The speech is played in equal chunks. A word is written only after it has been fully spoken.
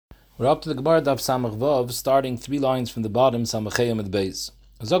We're up to the Gemara Daf Samach Vav, starting 3 lines from the bottom, Samachayim at Beis.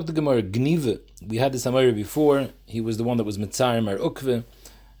 Zog the Gemara Gnive. We had this Amari before. He was the one that was Mitzayim Ar Ukve,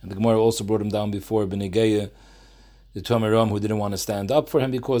 and the Gemara also brought him down before B'Negeya, the Tomeram, who didn't want to stand up for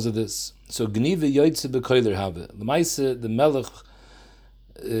him because of this. So Gnive Yoitze B'Koiler Have. The Maise, the Melech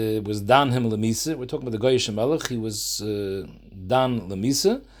was Dan him Lemisa. We're talking about the Goyish Melech. He was Dan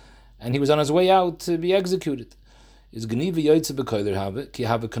Lemisa, and he was on his way out to be executed. Is Gnive Yoitze B'Koiler Have. Ki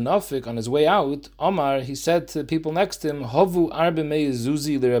have a kanafik on his way out. Omar, he said to people next to him, Hovu arbe mei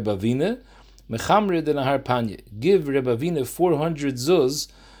zuzi l'Rebavine, mechamre de nahar panye. Give Rebavine 400 zuz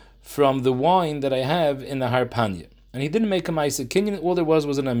from the wine that I have in the har panye. And he didn't make a ma'aseh kinyan. All there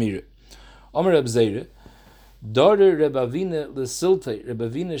was an amira. Omar Reb Zeire, daughter Rebavine l'silte.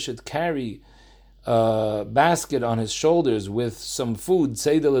 Rebavine should carry a basket on his shoulders with some food,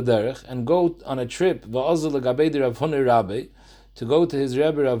 seida l'derech, and go on a trip, va'azal l'gabei Rav Huna Rabbe, to go to his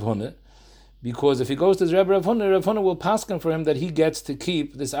Rebbe Rav Huna, because if he goes to his Rebbe Rav Huna will paskin for him that he gets to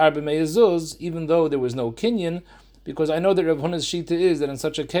keep this arbe me'ezuz, even though there was no kinyan, because I know that Rav Huna's shita is that in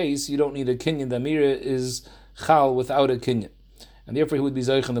such a case you don't need a kinyan. The amira is chal without a kinyan, and therefore he would be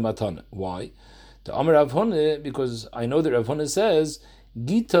zoich in the matana. Why? To Amar Rav Huna, because I know that Rav Huna says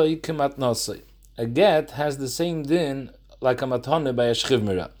gitoi kematnosai. A get has the same din like a matana by a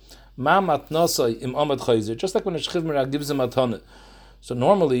shchivmira. Ma matnosai im amad chayzer. Just like when a shchivmira gives a matana. So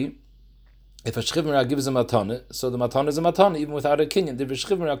normally, if a shchivmira gives a matana, so the matana is a matana even without a kinyan.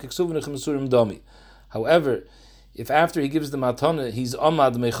 However, if after he gives the matana, he's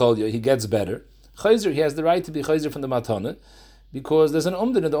amad mecholya, he gets better. Chayzer, he has the right to be chayzer from the matana, because there's an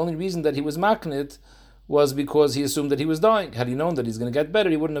umdin. The only reason that he was maknit was because he assumed that he was dying. Had he known that he's going to get better,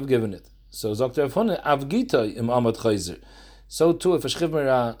 he wouldn't have given it. So Dr. Avhuna avgita im amad chayzer. So too, if a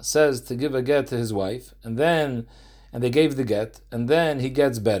shchivmira says to give a get to his wife, and they gave the get, and then he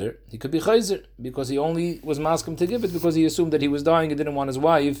gets better, he could be chayzer, because he only was maskim to give it because he assumed that he was dying and didn't want his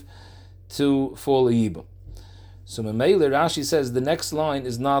wife to fall a yibum. So Memele, Rashi says the next line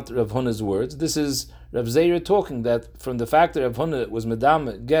is not Rav Huna's words. This is Rav Zeira talking that from the fact that Rav Huna was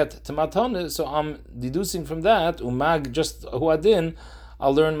medam get to matana, so I'm deducing from that umag just huadin.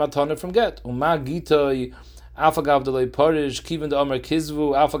 I'll learn matana from get. Umag gitoi afagav delay parish kivin de amar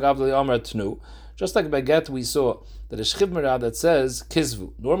kizvu afagav delay amar tnu. Just like by get we saw that a shchivmira that says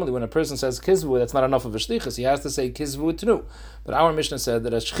kizvu. Normally when a person says kizvu, that's not enough of a shlichus. He has to say kizvu tnu. But our Mishnah said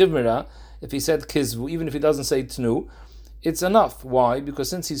that a shchivmira, if he said kizvu, even if he doesn't say tnu, it's enough. Why? Because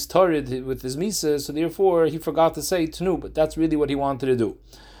since he's tarid with his misa, so therefore he forgot to say tnu, but that's really what he wanted to do.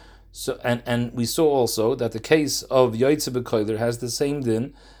 So and we saw also that the case of Yoitze B'Koiler has the same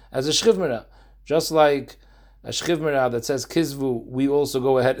din as a shchivmira. Just like a shchivmira that says kizvu, we also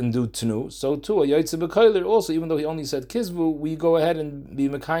go ahead and do tnu. So too, a Yoitze B'Koiler also, even though he only said kizvu, we go ahead and be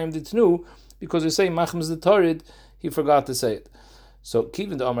mekayim the tnu, because we say machm's the tarid, he forgot to say it. So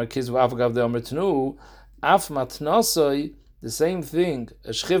kivin the amar kizvu afagav the amar tnu, af matnasoi, the same thing, a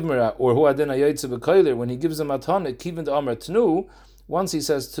shchivmira or huadin a Yoitze B'Koiler, when he gives a matana, kivin the amar tnu, once he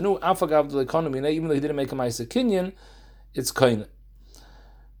says tnu afagav the economy, even though he didn't make a ma'aseh kinyan, it's kaina.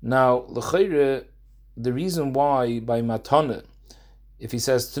 Now l'chayre, the reason why by matana, if he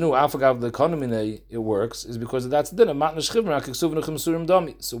says tnu afagav the economy, it works, is because that's the din.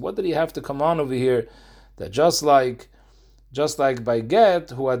 So what did he have to come on over here? That just like by get,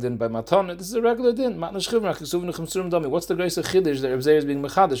 who had din by matana, this is a regular din. What's the grace of chiddush that Reb Zeir is being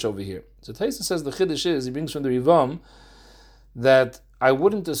mechadish over here? So Taisa says the chiddush is, he brings from the Rivam, that I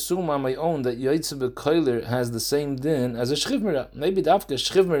wouldn't assume on my own that Yoitze B'Koiler has the same din as a shchivmira. Maybe dafka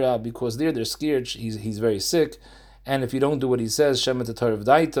shchivmira, because they're scared, he's very sick, and if you don't do what he says, shemet etar of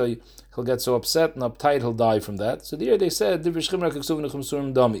daitoi, he'll get so upset and uptight he'll die from that. So there they said, but someone who's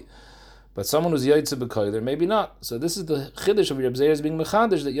Yoitze B'Koiler, maybe not. So this is the chiddush of Reb Zeir being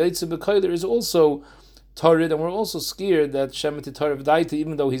mechadish, that Yoitze B'Koiler is also tarid, and we're also scared that shemet etar of daitoi,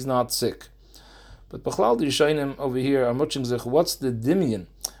 even though he's not sick. But B'chlal the Yishayim over here are muching zich. What's the dimion?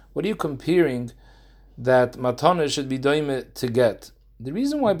 What are you comparing that matana should be doime to get? The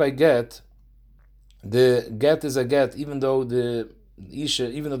reason why by get, the get is a get, even though the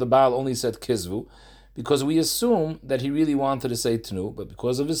Baal only said kizvu, because we assume that he really wanted to say tnu, but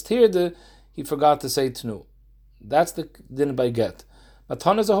because of his tirde, he forgot to say tnu. That's the din by get.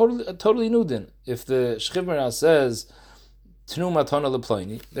 Matana is a totally new din. If the shchivmira says tnu matana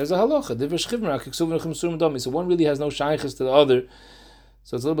leploini, there's a halacha. So one really has no shaykhs to the other,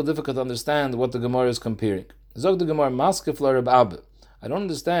 so it's a little bit difficult to understand what the Gemara is comparing. Zog the Gemara maskef la Reb Abba. I don't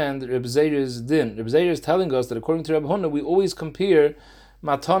understand Reb Zeir's din. Reb Zeir is telling us that according to Reb Huna, we always compare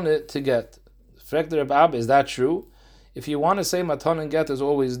matana to get. Frek the Reb Abba, is that true? if you want to say matana and get is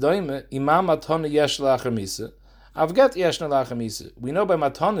always daime, imam matana yesh la'achar misa, I've get yesh la'achar misa. We know by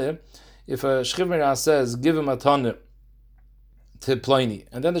matana, if a Shchiv Mirah says, give a matana to Pliny,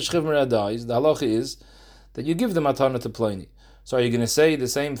 and then the Shchiv Mirah dies, the halacha is that you give the matana to Pliny. So are you going to say the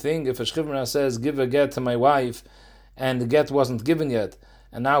same thing if a Shchiv Mirah says, give a get to my wife, and the get wasn't given yet,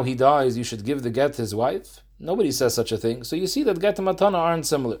 and now he dies, you should give the get to his wife? Nobody says such a thing. So you see that get and matana aren't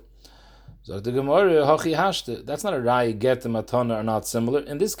similar. So the Gemara, hachi hashte, that's not a rai, get and matana are not similar.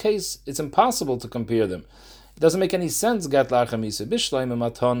 In this case, it's impossible to compare them. It doesn't make any sense, get la'achar misa. Bishleim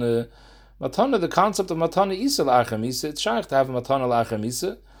matana, matana, the concept of matana isa la'achar misa, it's shaykh to have a matana la'achar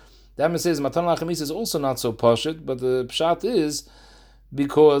misa. The Amos says matana la'achar misa is also not so pashut, but the pshat is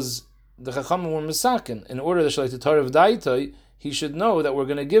because the Chachamim were misaken. In order that the Torah of Daitai, he should know that we're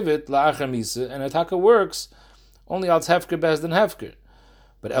going to give it la'achar misa, and ataka works only als hefker bez than hefker.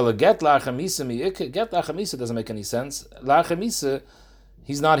 But ela get la'achar misa mi'ikah, get la'achar misa doesn't make any sense. La'achar misa,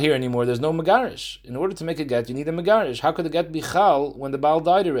 he's not here anymore, there's no megarish. In order to make a get, you need a megarish. How could the get be chal when the Baal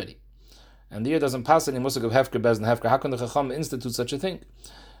died already? And the year doesn't pass any musik of hefker bez than hefker. How can the Chacham institute such a thing?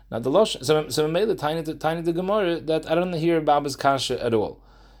 Now the Losh, so Mele tiny the Gemara that I don't hear Baba's kasha at all.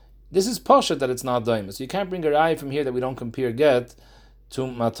 This is poshet that it's not daima. So you can't bring a raya from here that we don't compare get to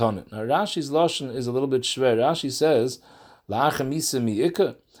matana. Now Rashi's lashon is a little bit shver. Rashi says, la'achar misa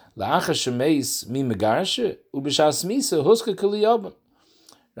mi'ika, la'achar shemeis mi megarshe, ubishas misa huska kuliyabon.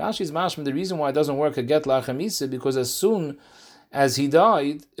 Rashi's mashman, the reason why it doesn't work a get la'achar misa, because as soon as he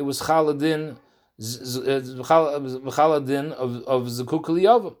died, it was chaladin of zakuk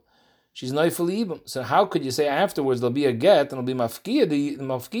kuliyabon. She's noifel ibum. So how could you say afterwards there'll be a get and it'll be mafkiya the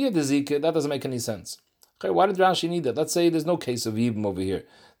zika? That doesn't make any sense. Okay, why did Rashi need that? Let's say there's no case of ibum over here.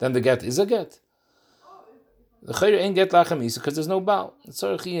 Then the get is a get. The chayr ain't get la'achar misa because there's no baal. It's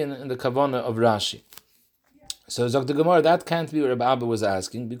in the kavana of Rashi. So Zok the Gemara, that can't be what Rabbi Abba was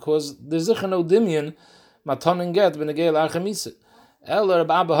asking because there's no dimyan matan and get b'negei la'achar misa. El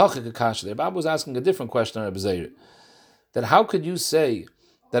Rabbi Abba hachik akasha. Rabbi Abba was asking a different question on Rabbi Zeir. That how could you say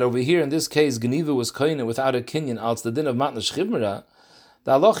that over here in this case Geniva was koine without a kinyan als the din of matna shchivmera?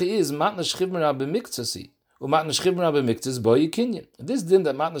 The halacha is matna shchivmera b'miktsasi u matna shchivmera b'miktsas boy kinyan. This din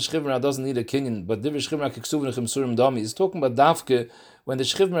that matna shchivmera doesn't need a kinyan, but divrei shchivmera kiksuv nechim surim dami is talking about dafke when the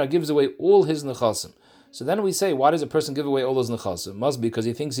shchivmera gives away all his nechasim. So then we say, why does a person give away all those nechasim? Must be because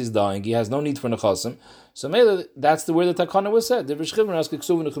he thinks he's dying, he has no need for nechasim. So maybe that's the word that Takana was said. Divrei shchivmera is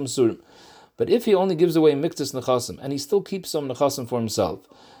kiksuv nechim surim. But if he only gives away miktas nechasim and he still keeps some nechasim for himself,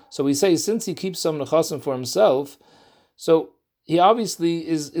 so we say since he keeps some nechasim for himself, so he obviously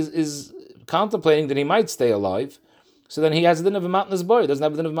is contemplating that he might stay alive. So then he has a din of a matnas boy, doesn't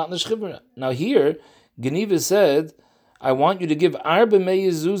have a din of matnas chivra. Now here, Geniva said, "I want you to give arba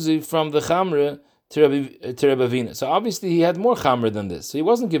meyazuzi from the chamra to Rabbi Avina." So obviously he had more chamra than this, so he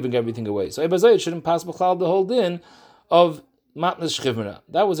wasn't giving everything away. So Ibazay shouldn't pass b'chlal the whole din of matnas chivra.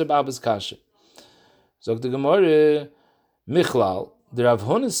 That was Rabbi Abba's kasha. So the Gemara Michlal, the Rav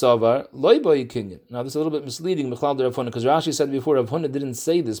Huna Savar loy boy kinyan. Now this is a little bit misleading, Michlal the Rav Huna, because Rashi said before Rav Huna didn't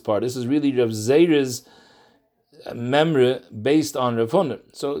say this part. This is really Rav Zeir's memory based on Rav Huna.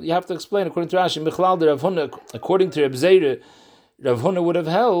 So you have to explain according to Rashi. Michlal the Rav Huna, according to Rav Zeir, Rav Huna would have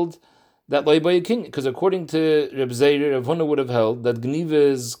held that loy boy kinyan, because according to Rav Zeir, Rav Huna would have held that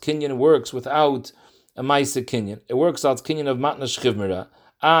Gniva's kinyan works without a Maisa kinyan. It works out kinyan of matna shchivmera.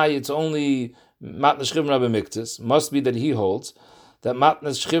 It's only matna shchivmera b'miktas. Must be that he holds that matna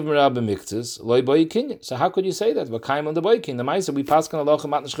shchivmera b'miktas loy boy kinyan. So how could you say that? But kaim on the boy kinyan. The Maisa we pass on halacha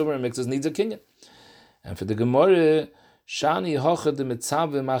matna shchivmera b'miktas needs a kinyan. And for the Gemara, shani hocha de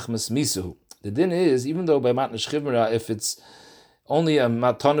mitzave machmas misuhu. The din is even though by matna shchivmera, if it's only a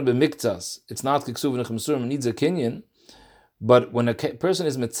matana b'miktas, it's not kiksuv nechem surim, it needs a kinyan. But when a person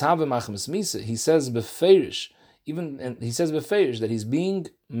is mitzave machmas misa, he says beferish, he says beferish that he's being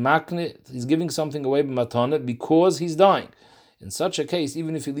makne, he's giving something away b'matana because he's dying. In such a case,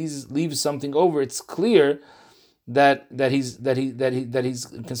 even if he leaves something over, it's clear that he's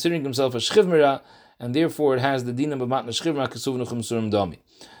considering himself a shchivmera, and therefore it has the dinam of matna shchivmera kasuv nuchim surim dami.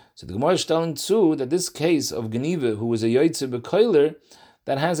 So the Gemara is telling too that this case of Geniva, who was a yoytze b'koiler,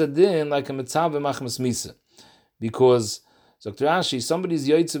 that has a din like a mitzave machmas misa, because Dr. Rashi, somebody's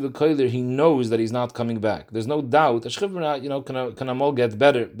yoytze b'koiler, he knows that he's not coming back. There's no doubt. A shchivmera, can Amol get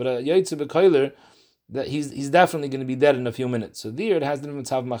better? But a yoytze b'koiler, that he's definitely going to be dead in a few minutes. So there it has the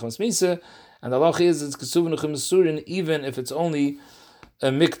mitzvah machmas misa, and the halach is it's kesuv nuchim surin even if it's only a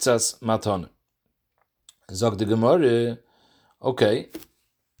miktsas matana. Zog the Gemara, okay.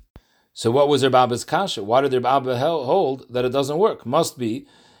 So what was their Baba's kasha? Why did their Baba hold that it doesn't work? Must be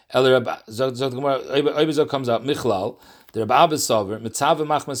Oibazok comes out Michlal. The Reb Abba Sover Mitzava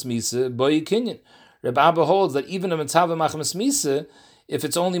Machmas Misa Boy Kinyan. Reb Abba holds that even a Mitzava Machmas Misa, if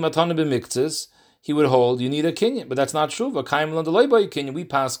it's only Matana b'miktzas, he would hold you need a kinyan, but that's not true. We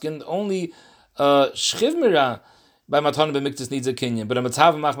paskin only shchiv mira by matana b'miktzas needs a kinyan, but a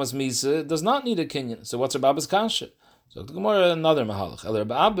matzav machmas misa does not need a kinyan. So what's Rabba's kasha? So the Gemara another mahalach.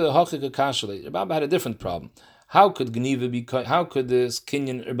 Rabba had a different problem. How could Gniva be? How could this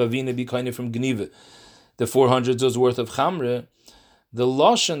kinyan or bavina be kind of from Gniva? The 400 zuz worth of chamre. The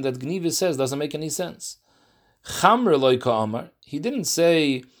lashon that Gniva says doesn't make any sense. Chamre loika amar. He didn't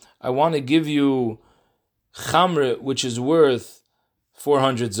say, I want to give you chamre, which is worth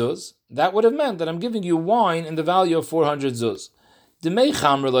 400 zuz. That would have meant that I'm giving you wine in the value of 400 zuz. Demei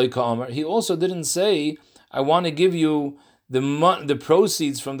chamre loika amar. He also didn't say, I want to give you the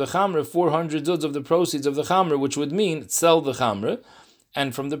proceeds from the chamre, 400 zuz of the proceeds of the chamre, which would mean sell the chamre,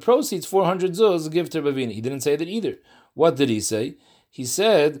 and from the proceeds, 400 zuz, give to Bavina. He didn't say that either. What did he say? He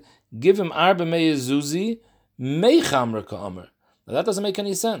said, give him arba mei zuzi, mei chamre ka'amr. Now that doesn't make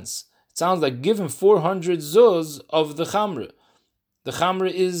any sense. It sounds like give him 400 zuz of the chamre. The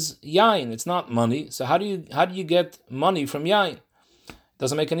chamre is yain, it's not money. So how do you get money from yain? It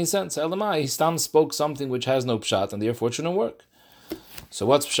doesn't make any sense. Elamai, he stam spoke something which has no pshat, and therefore it shouldn't work. So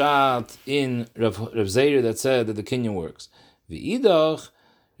what's pshat in Rav Zeir that said that the kinyan works? V'idach,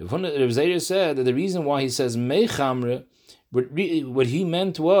 Rav Zeir said that the reason why he says mei chamre, what he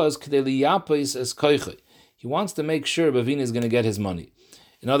meant was he wants to make sure Bavina is going to get his money.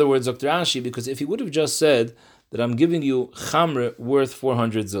 In other words, Dr. Ashi, because if he would have just said that I'm giving you chamre worth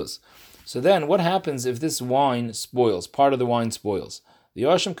 400 zuz, so then what happens if this wine spoils, part of the wine spoils? The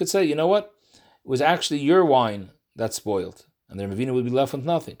Yoshim could say, you know what? It was actually your wine that spoiled, and then Bavina would be left with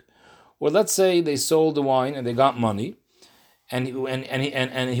nothing. Or let's say they sold the wine and they got money, and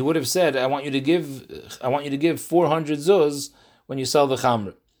he would have said, I want you to give 400 zuz when you sell the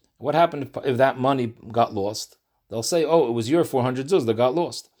chamre. What happened if that money got lost? They'll say, oh, it was your 400 zuz that got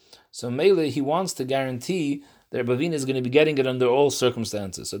lost. So Mele, he wants to guarantee that Bavina is going to be getting it under all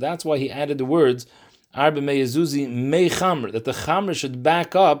circumstances. So that's why he added the words, Arba mei zuzi mei chamre, that the chamre should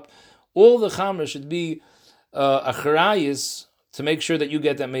back up, all the chamre should be a charayis to make sure that you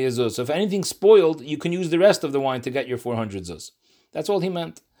get that mei zuz. So if anything's spoiled, you can use the rest of the wine to get your 400 zuz. That's all he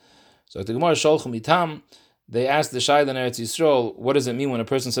meant. So at the Gemara Sholchum Itam, they asked the Shaila in Eretz Yisrael, what does it mean when a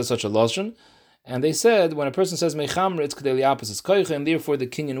person says such a lashon? And they said, when a person says mechamre, it's kedei liapis is koiche, and therefore the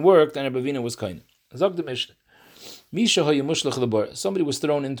kinyan worked, and Bavina was koine. Zog the Mishnah. Misha hoye mushlach lebar. Somebody was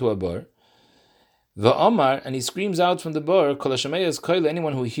thrown into a bar. Va'amar, and he screams out from the bar, kol hashameya is koile,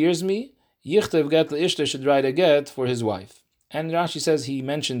 anyone who hears me, yichtev get leishter should write a get for his wife. And Rashi says he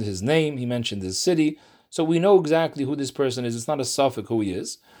mentioned his name, he mentioned his city, so we know exactly who this person is. It's not a suffix who he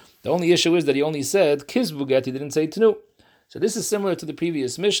is. The only issue is that he only said kizbu get, he didn't say tnu. So this is similar to the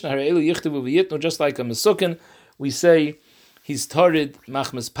previous Mishnah, just like a Mesukin, we say he's tarid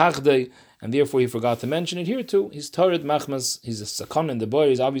machmas pachdei, and therefore he forgot to mention it here too. He's tarid machmas, he's a sakon in the boy,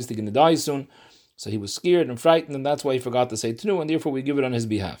 he's obviously going to die soon, so he was scared and frightened, and that's why he forgot to say tnu, and therefore we give it on his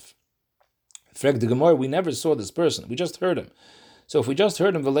behalf. Frek de Gemara, we never saw this person, we just heard him. So if we just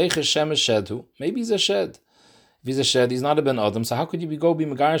heard him, v'leiches shemesh shedhu, maybe he's a shed. If he's a shed, he's not a ben adam, so how could you go be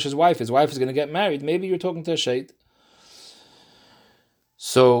megarish his wife? His wife is going to get married, maybe you're talking to a shed.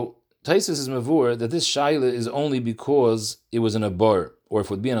 So Taisus is mavur that this shaila is only because it was in a bar, or if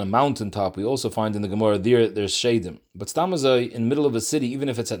it would be on a mountaintop. We also find in the Gemara there's shadim. But stamazai in the middle of a city, even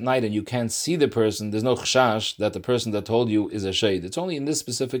if it's at night and you can't see the person, there's no chashash that the person that told you is a shade. It's only in this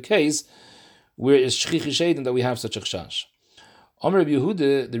specific case where it's shchichi shadim that we have such a chashash. Amr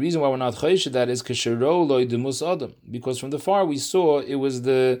Yehuda, the reason why we're not chayish that is kashero loy demus adam, because from the far we saw it was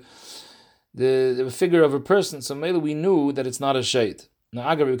the figure of a person. So maybe we knew that it's not a shade.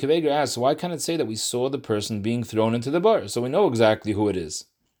 Now, Agav Keveger asks, why can't it say that we saw the person being thrown into the bar? So we know exactly who it is.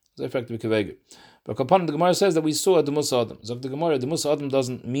 But Kapan, the Gemara says that we saw a Demus Adam. So the Gemara, Demus Adam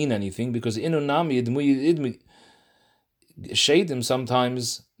doesn't mean anything because Inunami, Shadim,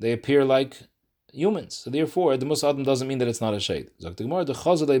 sometimes they appear like humans. So therefore, Demus Adam doesn't mean that it's not a shade. So the Gemara, the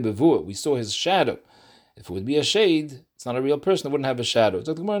Chazalei Bevua, we saw his shadow. If it would be a shade, it's not a real person, it wouldn't have a shadow.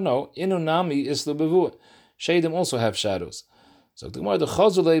 So the Gemara, no, Inunami is the Bevua. Shadim also have shadows. So the Gemara, the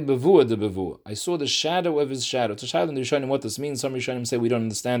Chazulei Bevua de Bevua. I saw the shadow of his shadow. It's a shadow in the Rishonim what this means. Some Rishonim say we don't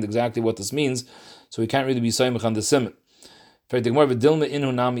understand exactly what this means, so we can't really be Saimach on the Simon. The Gemara, V'dilma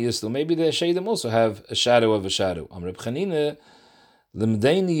inu nami islu. Maybe the Shadim also have a shadow of a shadow. Amr B'chanina,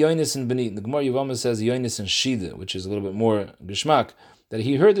 Limdeini Yonis and Beni. The Gemara Yavama says Yonis and Shida, which is a little bit more Geshmak, that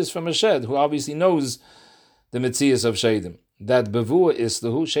he heard this from a shed who obviously knows the Metzias of Shadim. that bevua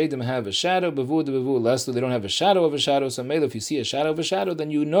islahu, shadim have a shadow, bevua de bevua leslu, they don't have a shadow of a shadow. So mele, if you see a shadow of a shadow,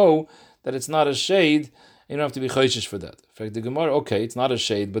 then you know that it's not a shade, and you don't have to be choishish for that. In fact, the Gemara, okay, it's not a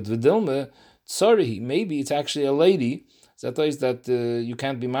shade, but v'dilma, sorry, maybe it's actually a lady. That is that you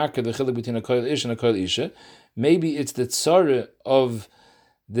can't be marked the chiluk between a koil ish and a koil isha. Maybe it's the tzara of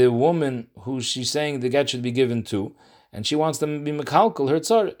the woman who she's saying the get should be given to, and she wants them to be mekalkel her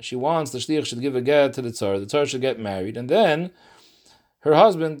tzara. She wants the shliach should give a get to the tzara should get married, and then her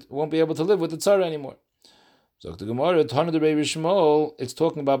husband won't be able to live with the tzara anymore. So the Gemara, Tana de Rebbe Shmuel, it's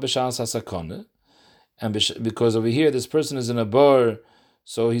talking about b'shas hasakana, and because over here this person is in a bar,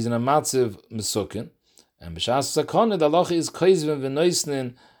 so he's in a matziv mesukin. And b'shas sakana, the halacha is kaizvim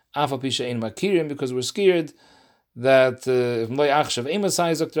v'noisnin afa pisha ein makirim, because we're scared that if mloi achshav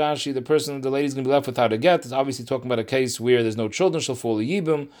emasai zok Rashi, the person, the lady's going to be left without a get. It's obviously talking about a case where there's no children, shall fall a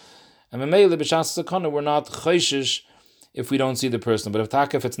yibum. And memele b'shas sakana, we're not chayshish if we don't see the person. But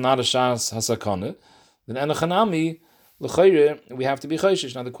if it's not a shas hasakana, then enachanami l'chayre we have to be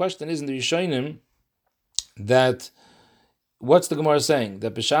chayshish. Now the question is in the Rishonim that. What's the Gemara saying?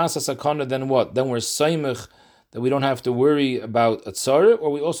 That b'shas hasakana, then what? Then we're saimich, that we don't have to worry about a tzara,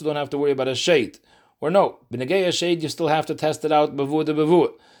 or we also don't have to worry about a shade. Or no, b'negei a shade, you still have to test it out b'vuah de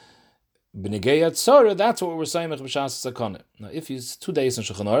b'vuah. B'negei a tzara, that's what we're saimich b'shas hasakana. Now, if you 2 days in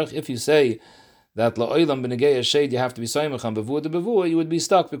Shulchan Aruch, if you say that la'olam b'negei a shade, you have to be saimich on b'vuah de b'vuah, you would be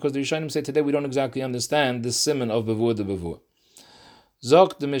stuck, because the Rishonim say today we don't exactly understand the simon of b'vuah de b'vuah.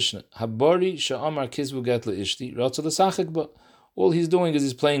 Zok the Mishnah, Habari sha'amar kizvu get le'ishti, ratzo l'sachik ba. All he's doing is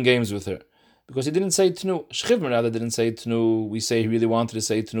he's playing games with her. Because he didn't say tnu. Shchivmer rather didn't say tnu. We say he really wanted to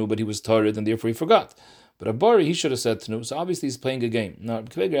say tnu, but he was tired and therefore he forgot. But Habari, he should have said tnu, so obviously he's playing a game. Now,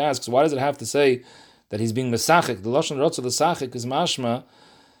 Kveger asks, why does it have to say that he's being mesachik? The lashon ratzo l'sachik is mashma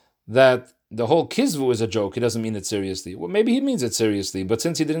that the whole kizvu is a joke. He doesn't mean it seriously. Well, maybe he means it seriously, but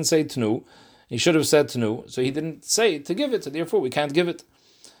since he didn't say tnu, he should have said tnu, so he didn't say to give it, so therefore we can't give it.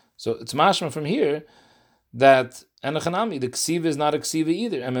 So it's mashma from here that enachanami, the ksiva is not a ksiva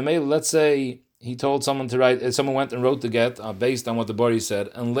either. And let's say he told someone to write, someone went and wrote the get based on what the bari said,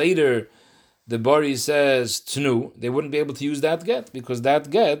 and later the bari says tnu, they wouldn't be able to use that get, because that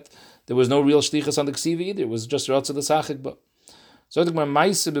get, there was no real shlichus on the ksiva either, it was just ratza l'sachik ba. So the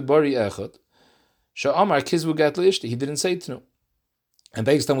ma'ase b'bari echad, sha'amar kizvu get l'ishti, he didn't say tnu. And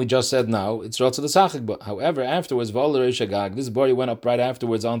based on what we just said now, it's Ratza l'sachik ba. However, afterwards, this bari went up right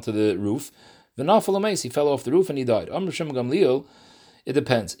afterwards onto the roof. He fell off the roof and he died. It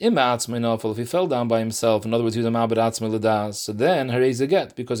depends. If he fell down by himself, in other words, he was a ma'abed atzmei l'das, so then harei ze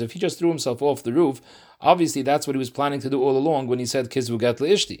get, because if he just threw himself off the roof, obviously that's what he was planning to do all along when he said kizvu get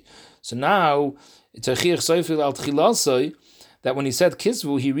le'ishti. So now it's a chiach soifil al tchilasoi, that when he said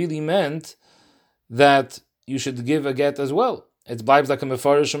kizvu, he really meant that you should give a get as well. It's vibes like a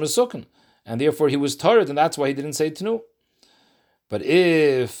mefarish or mesukin, and therefore he was tired, and that's why he didn't say tnu. But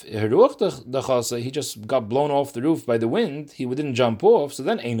if he just got blown off the roof by the wind, he didn't jump off, so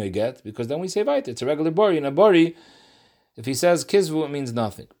then ain't no get, because then we say right, it's a regular bari. In a bari, if he says kizvu, it means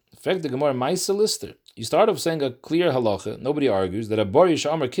nothing. In fact, the Gemara Maisa Lister, you start off saying a clear halacha, nobody argues, that a bari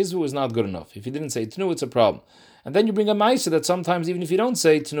shamar kizvu is not good enough. If he didn't say tnu, it's a problem. And then you bring a Maisa that sometimes even if you don't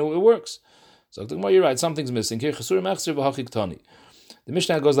say tnu, it works. So the Gemara, you're right, something's missing. The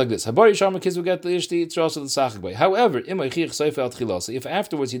Mishnah goes like this: However, if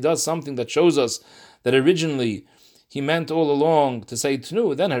afterwards he does something that shows us that originally he meant all along to say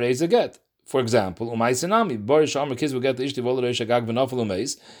tnu, then harei ze get. For example, So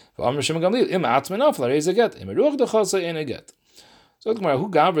who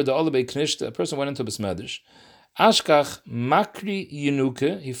gathered the olabei knishta? A person went into besmedish. Ashkach makri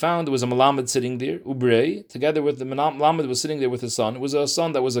yinuke. He found there was a malamed sitting there. Ubrei, together with the malamed was sitting there with his son. It was a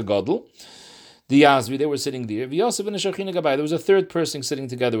son that was a gadol. The Yazvi, they were sitting there. V'yosef and Shachina Gabai, there was a third person sitting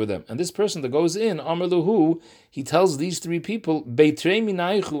together with them. And this person that goes in, Amar Luhu, he tells these three people, Beitrei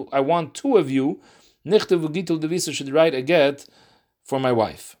minaychu, I want two of you, Nichtav Gitul Devisa should write a get for my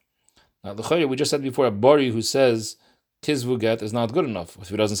wife. Now, the we just said before, a bari who says kizvu get is not good enough if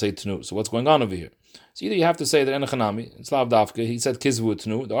he doesn't say tnu. So what's going on over here? So either you have to say that enachanami, it's lav dafka, he said kizvu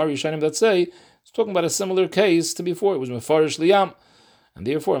tnu. The Ari Yishanim that say, it's talking about a similar case to before, it was mefarish liyam. And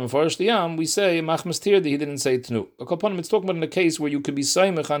therefore, in Mefarish Liyam, we say, Machmas Tirdi, he didn't say Tnu. It's talking about in a case where you could be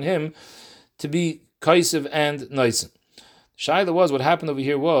Saimach on him to be Kaisiv and Naisen. Shaila was, what happened over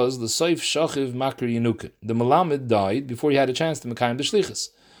here was, the Saif Shachiv Makri Yenuke. The Malamed died before he had a chance to Mekayim the Shlichus.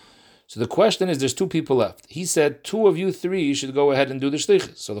 So the question is, there's two people left. He said, two of you three should go ahead and do the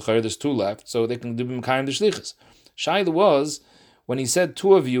Shlichus. So the Chayr, there's two left, so they can do Mekayim the Shlichus. Shaila was, when he said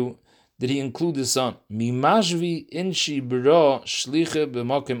two of you, did he include his son? Mimashvi inshi bra shliche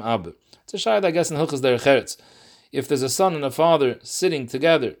b'makim abba. It's a shayad, I guess, in Hilchas Derech Eretz. If there's a son and a father sitting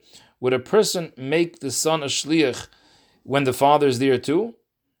together, would a person make the son a shliach when the father is there too?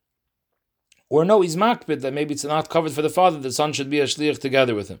 Or no, he's makbid that maybe it's not covered for the father, the son should be a shliach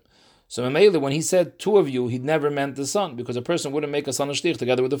together with him. So Mamela, when he said two of you, he never meant the son, because a person wouldn't make a son a shliach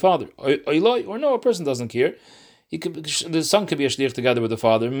together with the father. Or no, a person doesn't care. The son could be a shliach together with the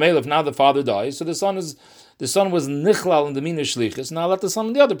father. Mamela, if now the father dies, so the son was nichlal in the mina shlichus. Now let the son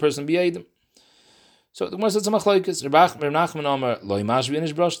and the other person be Eidim. So the Gemara says a machlokes. Reb Nachman Omer loy mashvi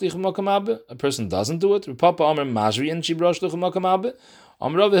inish brosh shlich b'makam abba. A person doesn't do it. Reb Papa Omer mashvi inish brosh shlich b'makam abba.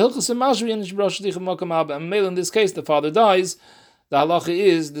 Omer Rav Hilchas mashvi inish brosh shlich b'makam abba. And Mamela, in this case, the father dies. The halacha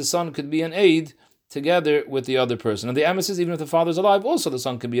is the son could be an aid together with the other person. And the emes is even if the father is alive, also the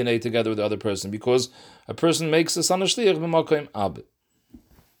son could be an aid together with the other person, because a person makes the son a shliach b'makam abba.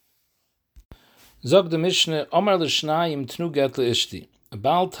 Zog the Mishnah, Omar l'shnayim tnu get le'ishti. A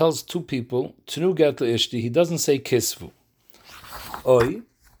Baal tells two people, tnu get le'ishti, he doesn't say kisvu. Oi,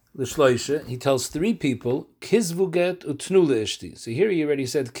 l'shloisha, he tells three people, kisvu get utnu le'ishti. So here he already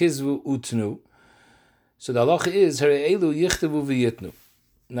said kisvu utnu. So the halacha is, Hare'elu yichtevu v'yitnu.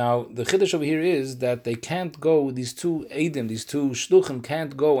 Now, the chiddush over here is that they can't go, these two eidim, these two shluchim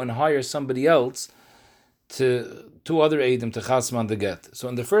can't go and hire somebody else two other eidim to chasman the get. So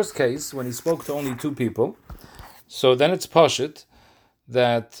in the first case, when he spoke to only two people, so then it's pashut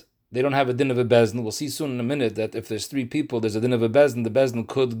that they don't have a din of a bezdin. We'll see soon in a minute that if there's three people, there's a din of a bezdin, the bezdin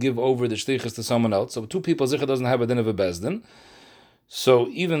could give over the shlichus to someone else. So two people, Zichar doesn't have a din of a bezdin. So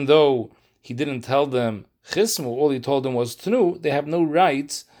even though he didn't tell them chismu, all he told them was tnu, they have no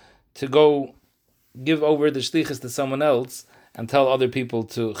right to go give over the shlichus to someone else and tell other people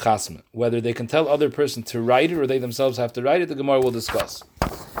to chasma. Whether they can tell other person to write it or they themselves have to write it, the Gemara will discuss.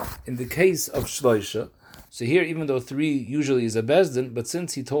 In the case of shloisha, so here even though three usually is a bezdin, but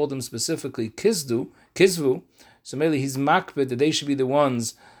since he told them specifically kisvu, so maybe he's makbid that they should be the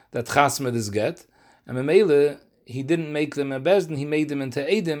ones that chasma this get, and Mamela, he didn't make them a bezdin, he made them into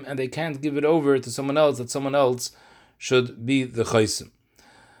edim, and they can't give it over to someone else, that someone else should be the chaysim.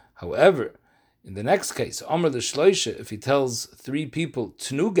 However, in the next case, Amr l'shloisha, if he tells three people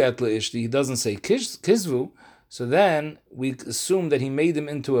tnu get le'ishti, he doesn't say kisvu, so then we assume that he made them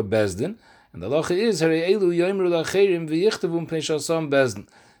into a bezdin, and the halacha is Hare'elu yomru la'acherim v'yichtavu m'pnei shasam bezdin.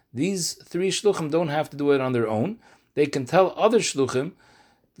 These three shluchim don't have to do it on their own. They can tell other shluchim,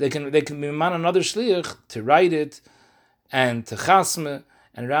 they can be man another shliach to write it and to chasme.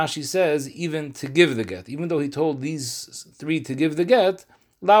 And Rashi says even to give the get, even though he told these three to give the get,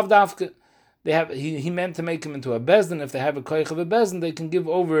 lav dafke. He meant to make him into a bezdin. If they have a koyach of a bezdin, they can give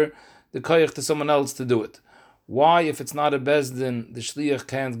over the koyach to someone else to do it. Why, if it's not a bezdin, the shliach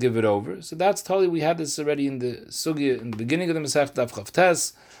can't give it over? So that's totally, we had this already in the sugya in the beginning of the Masechta Daf Chav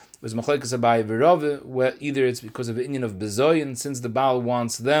Tes. It was machlekes Abaye v'Rava, where either it's because of the inyan of bezoyin, since the Baal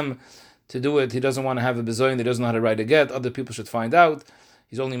wants them to do it, he doesn't want to have a bezoyin, he doesn't know how to write a get, other people should find out,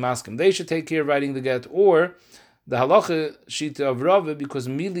 he's only maskim, they should take care of writing the get, or the halacha shita of Rava, because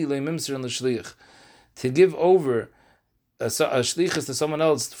mili le'mimser and l'shliach, to give over a shlichus to someone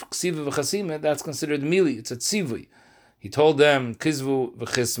else, ksiva v'chasima, that's considered mili, it's a tzivui. He told them kizvu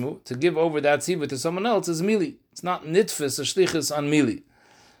v'chismu, to give over that tzivui to someone else is mili. It's not nitfis, a shlichus on mili.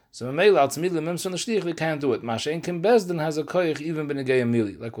 So Mamela, al tzmili memser and l'shliach, we can't do it. Mashen kim bezdin has a koyach even b'negei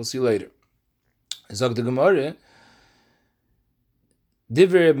mili, like we'll see later. Zog the Gemara,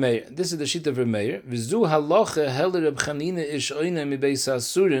 Divrei Reb Meir. This is the sheet of Reb Meir. V'zu halacha hel Reb Chanina ish oina mi beis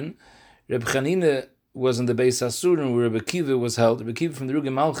hasurin. Reb Chanina was in the beis hasurin where Reb Akiva was held. Reb Akiva from the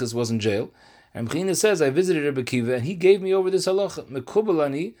Rugim Malchus was in jail. And Reb Chanina says, I visited Reb Akiva and he gave me over this halacha. Mekubal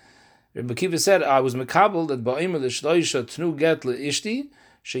ani. Reb Akiva said, I was mekabel that ba'omer l'shloisha tnu get le'ishti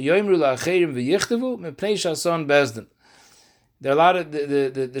sheyoimru la'acherim v'yichtavu mepnei shason bezdin. They're allowed to,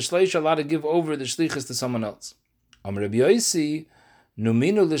 the shloisha allowed to give over the shlichus to someone else. Amar Rabbi Yosi,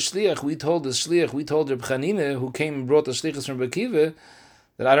 numinu l'shliach, we told Reb Chanina, who came and brought the shlichus from Reb Akiva,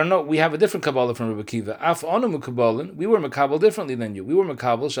 that I don't know, we have a different Kabbalah from Reb Akiva. Af anu mekabalin, we were Makabal differently than you. We were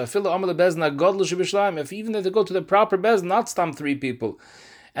Makabal, shafila amar lebezdin agodl shebishlayim, if even if they go to the proper bezdin, not stam three people.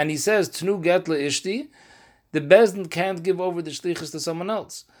 And he says, tnu get le'ishti, the bezdin can't give over the shlichus to someone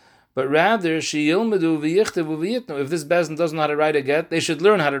else. But rather, sheyilmedu v'yichtavu v'yitnu. If this bezdin doesn't know how to write a get, they should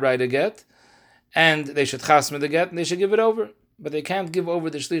learn how to write a get, and they should chasme the get, and they should give it over. But they can't give over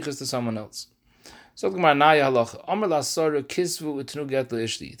the shlichus to someone else. So the Gemara Naya halacha. Amar lasara kisvu utnu get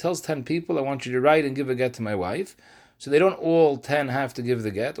leishti. He tells 10 people, I want you to write and give a get to my wife. So they don't all 10 have to give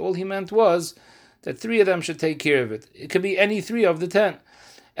the get. All he meant was that 3 of them should take care of it. It could be any 3 of the 10.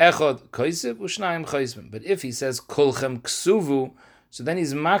 Echad koisiv u'shnayim chaisman. But if he says kolchem ksuvu, so then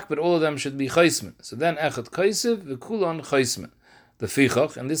he's mak, but all of them should be chaisman. So then echad koisiv v'kulon chaisman. The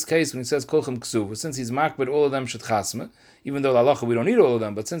fichach, in this case, when he says kolchem ksuvu, since he's mak, but all of them should chasma, even though halacha we don't need all of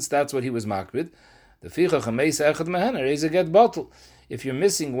them, but since that's what he was mak with, the fichach and meisa echad mehener is a get bottle. If you're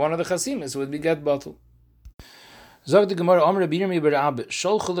missing one of the chasimas, it would be get bottle. Zog the Gemara, Amr Birmi Berab,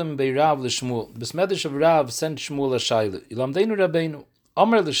 Sholchulim Beirav Lishmuel. Besmedish of Rav sent Shmuel a Shaila. Ilamdeinu Rabbeinu.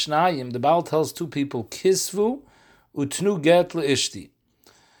 Amr Lishnayim, the Baal tells two people, Kisvu utnu get leishti.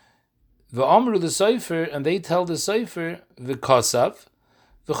 V'amru the Sefer, and they tell the Sefer, V'kosav,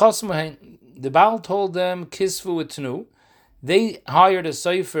 V'chosmuhain. The Baal told them, Kisvu utnu. They hired a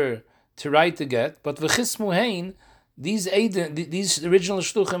Sefer to write the get, but V'chismuhain, these original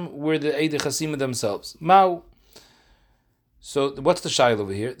shluchim were the Eide Chasimah themselves. Mao. So what's the shaila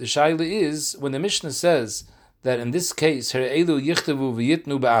over here? The shaila is when the Mishnah says that in this case, Elu yichtavu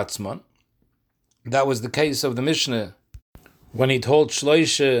v'yitnu ba'atzman. That was the case of the Mishnah when he told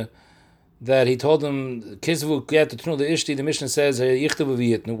Shloisha that he told him kisvu tnu the ishti. The Mishnah says yichtavu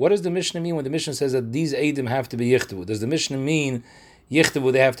v'yitnu. What does the Mishnah mean when the Mishnah says that these eidim have to be yichtavu? Does the Mishnah mean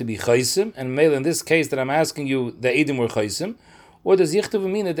yichtavu they have to be chaysim? And male in this case that I'm asking you, the eidim were chaysim. Or does yichtavu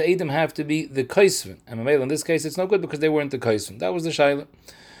mean that the eidim have to be the kaisvin? And in this case, it's no good because they weren't the kaisvin. That was the shaila.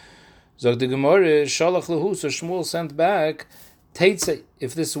 Zog the Gemara, shalach lehu, so Shmuel sent back, teitze,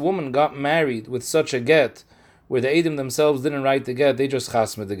 if this woman got married with such a get, where the eidim themselves didn't write the get, they just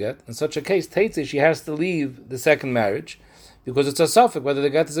chasmed the get. In such a case, teitze, she has to leave the second marriage, because it's a suffix, whether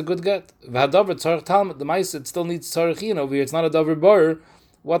the get is a good get. V'hadavar tzarech talmud, the ma'aseh, it still needs tzarech over here, it's not a davar bar,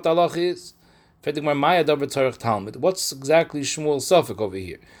 what the halach is. What's exactly Shmuel's suffix over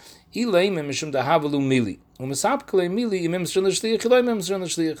here?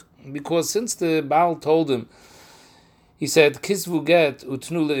 Because since the Baal told him, he said, Kisvu get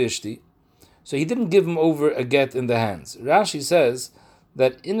utnu leishti, so he didn't give him over a get in the hands. Rashi says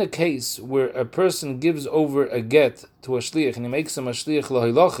that in a case where a person gives over a get to a shliach and he makes him a shliach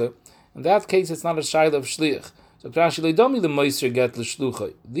lahilacha, in that case it's not a shayla of shliach. So Rashi leidomi the meiser get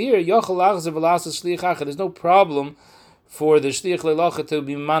l'shluchai. There yochel lachzer v'lasas shliach achad. There's no problem for the shliach leilacha to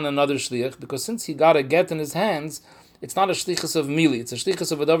be man another shliach, because since he got a get in his hands, it's not a shlichus of mili. It's a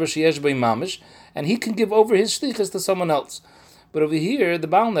shlichus of a davar sheyesh bei mamish, and he can give over his shlichus to someone else. But over here, the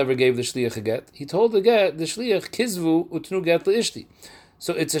Baal never gave the shliach a get. He told the shliach kisvu utnu get leishti.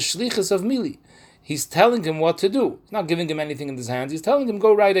 So it's a shlichus of mili. He's telling him what to do. He's not giving him anything in his hands. He's telling him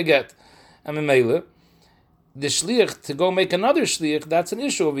go write a get. And Mimele, the shliach to go make another shliach, that's an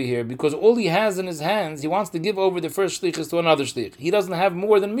issue over here, because all he has in his hands, he wants to give over the first shliach to another shliach. He doesn't have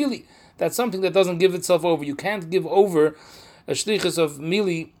more than mili. That's something that doesn't give itself over. You can't give over a shlichus of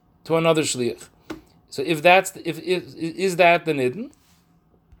mili to another shliach. So is that the nidin?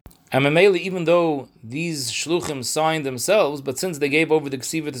 And Mamela, even though these shluchim signed themselves, but since they gave over the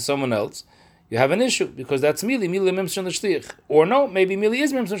ksiva to someone else, you have an issue, because that's mili mimshon l'shlich. Or no, maybe mili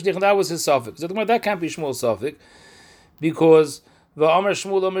is mimshon l'shlich, and that was his suffix. So that can't be Shmuel's suffix, because the Amar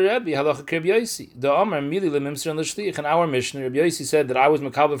Shmuel Amar Rebbe halacha Reb Yosi. The Amar mili mimshon l'shlich. In our Mishnah, Reb Yosi said that I was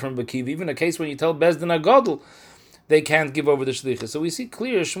makabel from Bakiv. Even a case when you tell Bezdin Agadol, they can't give over the shlichus. So we see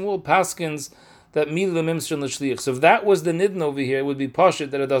clear Shmuel paskins that mili mimshon l'shlich. So if that was the nidin over here, it would be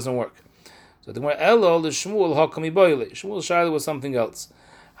pashut that it doesn't work. So the Gemara Elo the Shmuel hakami boile. Shmuel Shaila was something else.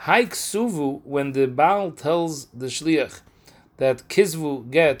 Haik suvu, when the Baal tells the shliach that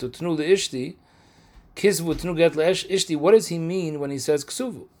kisvu get utnu leishti, kisvu utnu get leishti, what does he mean when he says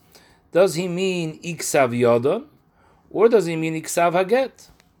ksuvu? Does he mean iksav yodon, or does he mean iksav haget?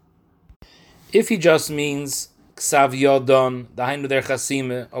 If he just means ksav yodon, dahainu der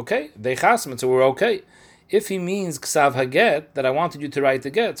chasime, okay, they chasme, so we're okay. If he means ksav haget, that I wanted you to write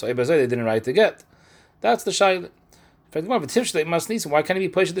the get, so Ebazai they didn't write the get. That's the shayla. Why can't he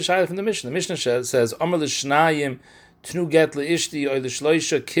be pushed the shayla from the Mishnah? The Mishnah says, Amar l'shnayim tnu get leishti, or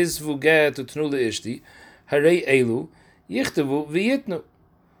l'shloisha kisvu get tnu leishti, harei elu, yichtavu v'yitnu.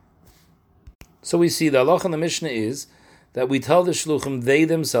 So we see the halach in the Mishnah is that we tell the shluchim they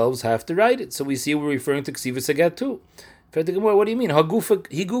themselves have to write it. So we see we're referring to ksivus haget too. What do you mean? He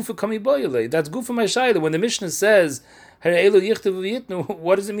gufa kami boyele. That's gufa my shayla. When the Mishnah says harei elu yichtavu v'yitnu,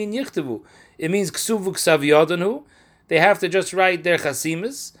 what does it mean yichtavu? It means ksuvu ksav yadanu. They have to just write their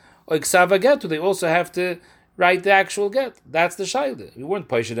chasimas, or ksav hagetu. They also have to write the actual get. That's the shayla. We weren't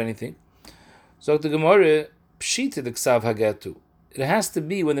paished anything. So the Gemara pshita the ksav hagetu. It has to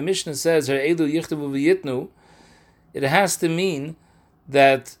be when the Mishnah says elu yichtavu v'yitnu. It has to mean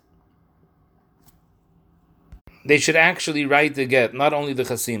that they should actually write the get, not only the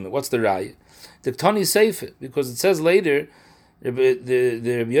chasima. What's the raya? The Tani Sefer, because it says later The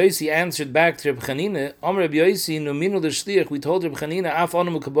Rabbi Yossi answered back to Rabbi Chanina, Amar Rabbi Yossi, Numinu l'shliach, we told Rabbi Chanina, Af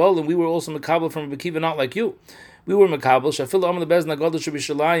anu mekabel, and we were also mekabel from Rabbi Kiva, not like you. We were mekabel, Shafil Amar lebezna gadol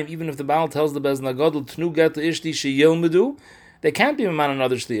shebishalayim, even if the Baal tells the bezna gadol, Tnu get the ishti sheyilmedu, they can't be a man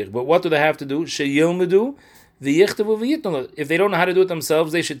another shliach. But what do they have to do? Sheyilmedu, v'yichtavu v'yitnala. If they don't know how to do it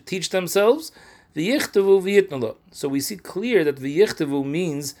themselves, they should teach themselves. V'yichtavu v'yitnala. So we see clear that v'yichtavu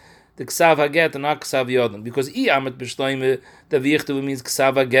means the ksav haget and not ksav yodin, because I amet b'shloime, the v'yichtavu means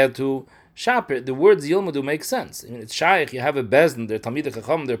ksav haget to shaper. The words yilmadu make sense. I mean, it's shaykh. You have a bezdin, they're talmidei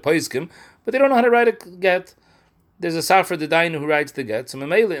chacham, they're poiskim, but they don't know how to write a get. There's a Safra Dedainu who writes the get. So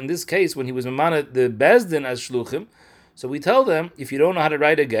Mamela, in this case, when he was Mamana the Bezdin as Shluchim, so we tell them, if you don't know how to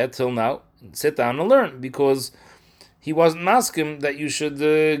write a get till now, sit down and learn, because he wasn't maskim that you should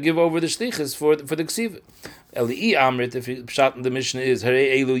give over the shlichus for the ksiva. Eli Amrit, if Pshat in the Mishnah is, Hare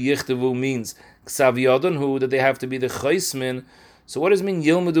Elu Yichtavu means Ksav Yodon, that they have to be the Chaismin. So what does it mean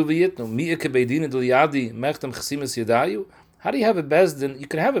Yilmadu V'yitnu? Mi'ike Beidin Dul Yadi, Mechtam Chasimas Yadayu? How do you have a bezdin? You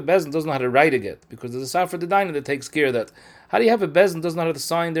can have a bezdin doesn't know how to write a get, because there's a Safra Dedainu that takes care of that. How do you have a bezdin doesn't know how to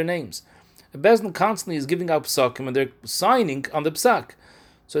sign their names? A bezdin constantly is giving out psakim and they're signing on the psak.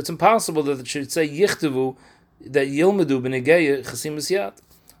 So it's impossible that it should say yichtavu, that yilmedu b'negeya chasimus yad.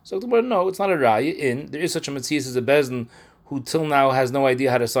 So the word no, it's not a raya. There is such a metzias as a bezdin who till now has no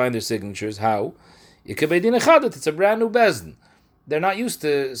idea how to sign their signatures. How? It's a brand new bezdin. They're not used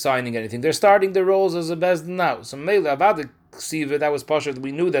to signing anything. They're starting their roles as a bezdin now. So meila avad ksiva, that was pasha,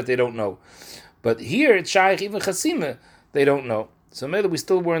 we knew that they don't know. But here it's shaykh, even chasima, they don't know. So meila we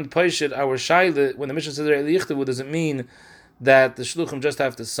still weren't pashed our shaila. When the Mishnah says elichtavu, does it mean that the shluchim just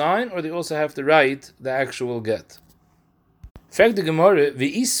have to sign, or they also have to write the actual get? Fact the Gemara,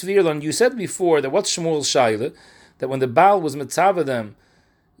 v'isvirlon, you said before that what's Shmuel's shaila, that when the Baal was mitzava them,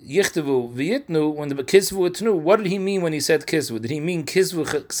 yichtavu v'yitnu, when the kisvu etnu, what did he mean when he said kisvu? Did he mean kisvu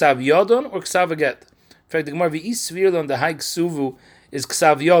ksav yodon or ksav get? In fact, the Gemara v'isvirlon, the high ksuvu is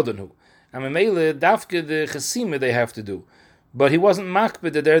ksav yodonu, and memele dafke the chesima they have to do. But he wasn't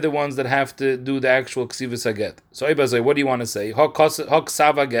makbid that they're the ones that have to do the actual ksivus haget. So Ibazai, what do you want to say? Ha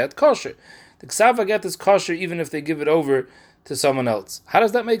ksav haget kosher. The ksav haget is kosher even if they give it over to someone else. How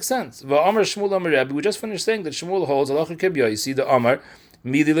does that make sense? Va'amar Shmuel Amar Rebbe, we just finished saying that Shmuel holds halacha kebya. You see the Amar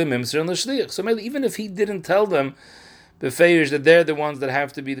midi lemimser and l'shliach. So maybe even if he didn't tell them befeish that they're the ones that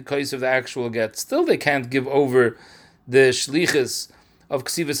have to be the kais of the actual get, still they can't give over the shlichus of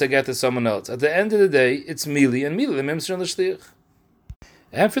ksivus haget to someone else. At the end of the day, it's mili and lemimser and l'shliach.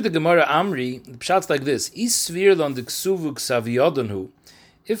 And for the Gemara Amri, the pshat's like this: Isvir lon de ksuvu ksav yodonhu.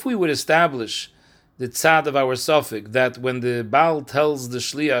 If we would establish the tzad of our suffix, that when the Baal tells the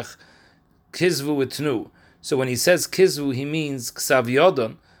shliach kizvu etnu, so when he says kizvu, he means ksav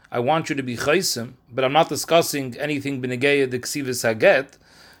yodon, I want you to be chaysim, but I'm not discussing anything b'negeya the ksivus haget.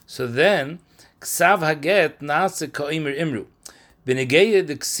 So then ksav haget naase ka'imir imru. B'negeya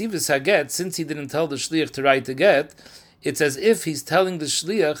the ksivus haget, since he didn't tell the shliach to write the get, it's as if he's telling the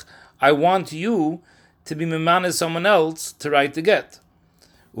shliach, I want you to be memaneh someone else to write the get.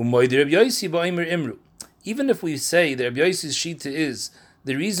 Even if we say that Rabbi Yossi's shita is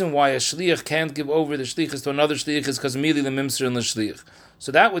the reason why a shliach can't give over the shlichus to another shliach is because mili lemimser and l'shliach. So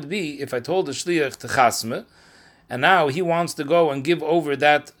that would be if I told the shliach to chasme, and now he wants to go and give over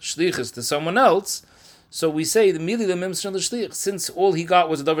that shlichus to someone else. So we say the mili lemimser and l'shliach, since all he got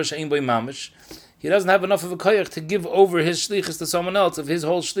was a davar she'ein bo mamish, he doesn't have enough of a koyach to give over his shlichus to someone else if his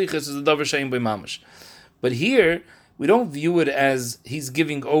whole shlichus is a davar she'ein bo mamish. But here we don't view it as he's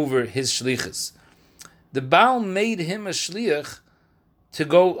giving over his shlichus. The Baal made him a shliach to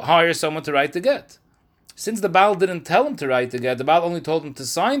go hire someone to write the get. Since the Baal didn't tell him to write the get, the Baal only told him to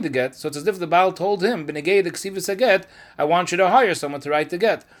sign the get, so it's as if the Baal told him, B'negei the ksivus haget, I want you to hire someone to write the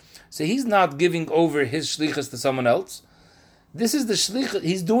get. So he's not giving over his shlichus to someone else. This is the shlichus,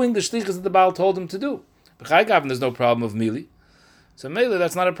 he's doing the shlichus that the Baal told him to do. B'chai gavin, there's no problem of mili. So mele,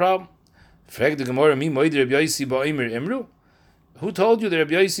 that's not a problem. Frag the Gemara, mi moide Rabbi Yossi ba'imir imru? Who told you that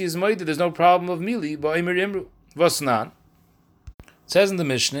Rabbi Yossi is moide? There's no problem of mili ba'imir imru. Vasnan. It says in the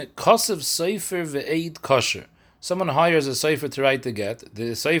Mishnah, kosev seifer ve'eid kosher. Someone hires a seifer to write the get.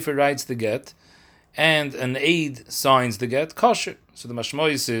 The seifer writes the get, and an aid signs the get. Kosher. So the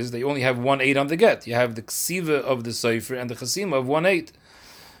mashmois is they only have one aid on the get. You have the ksiva of the seifer and the chasima of one aid.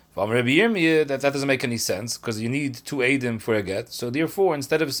 Rabbi Yirmiyah, that doesn't make any sense because you need two eidim for a get. So therefore,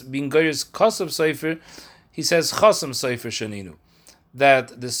 instead of being goyers kosev seifer, he says chasam seifer shaninu.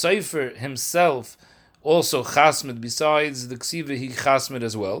 That the seifer himself also chasmed, besides the ksiva he chasmed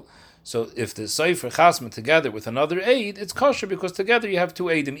as well. So if the seifer chasmed together with another aid, it's kosher because together you have two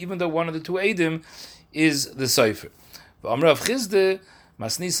eidim, even though one of the two eidim is the seifer. V'amar of Chizde,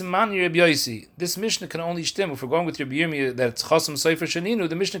 Masnisim Mani Rabbi Yosi. This Mishnah can only stem, if we're going with Rabbi Yirmiyah, that it's Chasam Sefer Shaninu,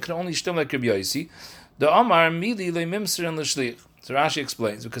 the Mishnah can only stem like Rabbi Yosi. The Amar Mili Le Mimser and L'Shliach. So Rashi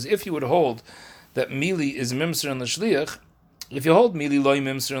explains, because if you would hold that Mili is Mimser and L'Shliach, if you hold Mili Lo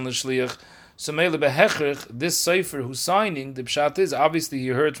Mimser and L'Shliach, so Mele Behechrich, this Sefer who's signing, the Pshat is, obviously he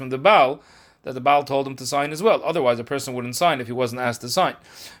heard from the Baal, that the Baal told him to sign as well. Otherwise, a person wouldn't sign if he wasn't asked to sign.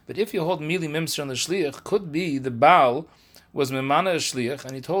 But if you hold Mili Mimser and L'Shliach, could be the Baal was Memana a Shliach,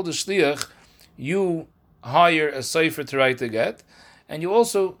 and he told the Shliach, you hire a Sefer to write the get, and you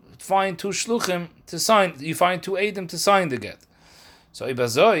also find 2 Shluchim to sign, you find 2 Eidim to sign the get. So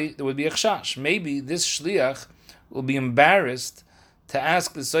Ibazoi, there would be a Chash. Maybe this Shliach will be embarrassed to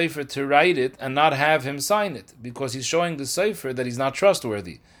ask the Sefer to write it and not have him sign it, because he's showing the Sefer that he's not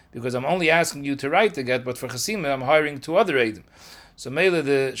trustworthy. Because I'm only asking you to write the get, but for Chasima I'm hiring 2 other Eidim. So Mele,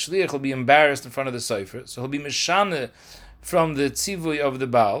 the Shliach will be embarrassed in front of the Sefer, so he'll be Mishane from the tzivui of the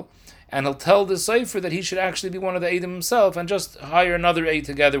Baal, and he'll tell the Sefer that he should actually be one of the Eidim himself and just hire another Eid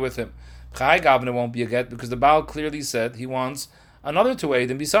together with him. Chai Gavna won't be a get because the Baal clearly said he wants another 2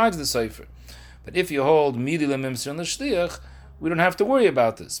 Eidim besides the Sefer. But if you hold Mili Lemimser and L'Shliach, we don't have to worry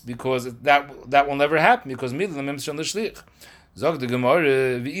about this because that will never happen because Mili Lemimser and L'Shliach. Zog the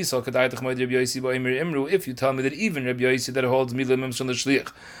Gemara, v'isal kadaytach moed Rabbi Yosi ba'omer imru. If you tell me that even Rabbi Yosi that holds Mili Lemimser and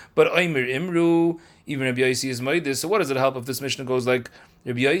L'Shliach, but omer imru, even Rabbi Yosi is moed. So what does it help if this Mishnah goes like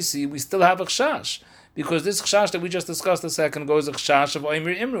Rabbi Yosi? We still have a chashash because this chashash that we just discussed a second goes a chashash of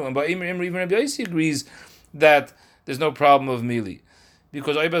omer imru, and by omer imru even Rabbi Yosi agrees that there's no problem of Mili.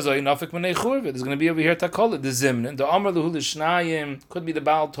 Because there's going to be over here takola the zimnin. The amar lehu l'shnayim could be the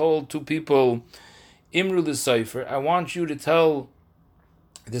Baal told 2 people, imru the sefer. I want you to tell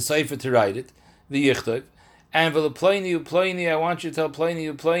the sefer to write it, the yichtov, and v'lepleini I want you to tell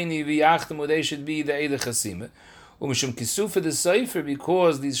pleini v'yachtem they should be the eida chasima. Umishum kisufa the sefer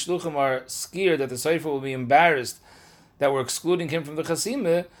because these shluchim are scared that the sefer will be embarrassed that we're excluding him from the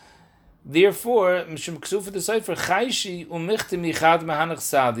chasima. Therefore,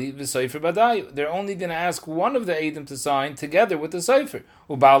 they're only going to ask one of the Eidim to sign together with the Sefer.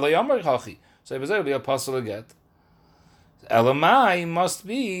 So it will be a puzzle again. Elamai must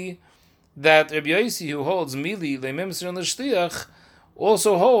be that Rabbi Yosi, who holds Mili, Leimimser, and L'Shliach,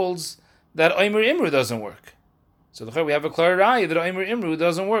 also holds that Omer Imru doesn't work. So we have a clear raya that Omer Imru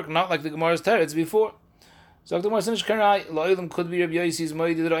doesn't work, not like the Gemara's teretz before. So the Gemara says, "Lo'ilam could be Rabbi Yosi's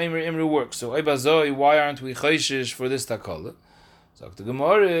moed that Omer Imru works." So Oibazoi, why aren't we chayshish for this takala? So the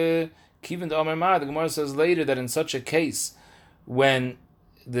Gemara, Kivin the Omer Ma, the Gemara says later that in such a case, when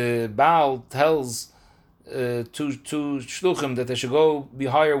the Baal tells to shluchim that they should go be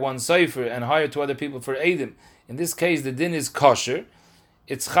hire 1 sefer and hire 2 other people for Eidim, in this case the din is kosher,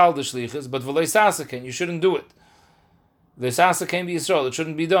 it's chal the shlichus, but v'lei sasaken, you shouldn't do it. The sasaken be Yisrael, it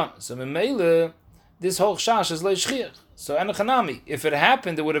shouldn't be done. So Memele, this whole chash is leishchiach. So enochanami, if it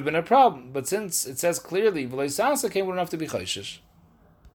happened, it would have been a problem. But since it says clearly, v'lei sasaken, we don't have to be chayshish.